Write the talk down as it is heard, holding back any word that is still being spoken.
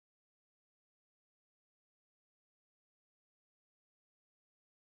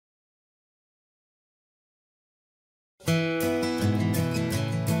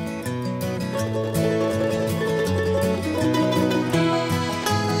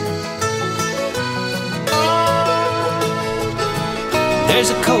There's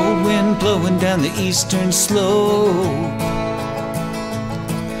a cold wind blowing down the eastern slope,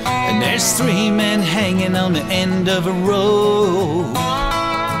 and there's 3 men hanging on the end of a rope,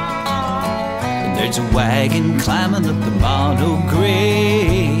 and there's a wagon climbing up the Mono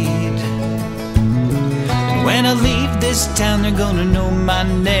grade. And when I leave this town, they're gonna know my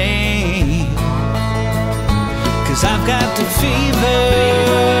name, 'cause I've got the fever,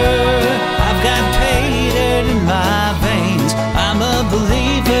 I've got pay dirt in my veins. I'm a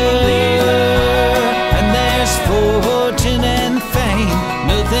believer, and there's fortune and fame.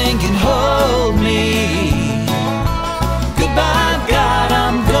 Nothing can hold me. Goodbye, God,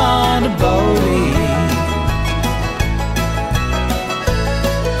 I'm gone to Bodie.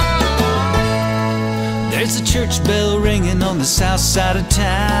 There's a church bell ringing on the south side of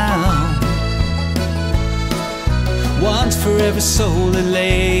town. Once for every soul that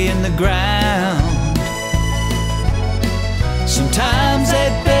lay in the ground. Sometimes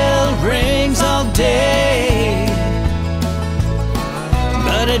that bell rings all day,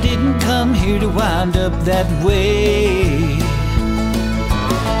 but I didn't come here to wind up that way.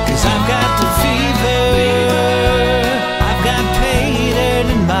 'Cause I've got the fever, I've got pay dirt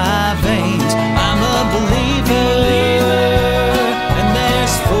in my veins. I'm a believer, and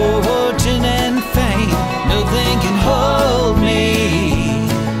there's fortune and fame. Nothing can hold me.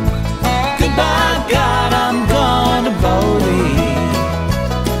 Goodbye, God, I'm gone to Bodie.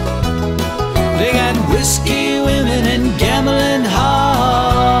 They got whiskey, women, and gambling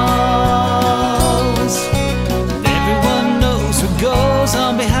halls, and everyone knows what goes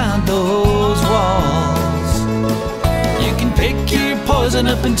on behind those walls. You can pick your poison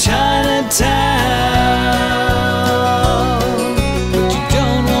up in Chinatown, but you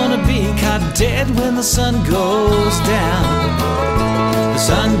don't want to be caught dead when the sun goes down. The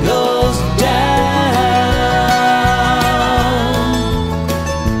sun goes down.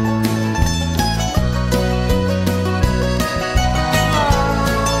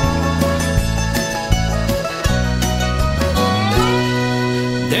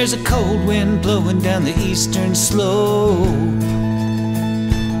 There's a cold wind blowing down the eastern slope,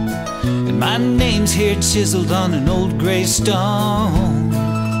 and my name's here chiseled on an old gray stone.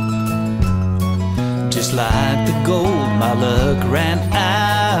 Just like the gold, my luck ran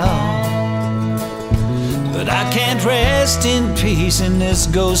out, but I can't rest in peace in this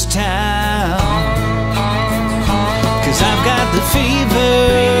ghost town. 'Cause I've got the fever,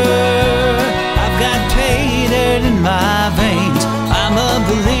 I've got pay dirt in my veins. I'm a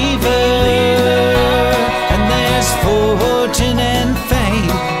believer,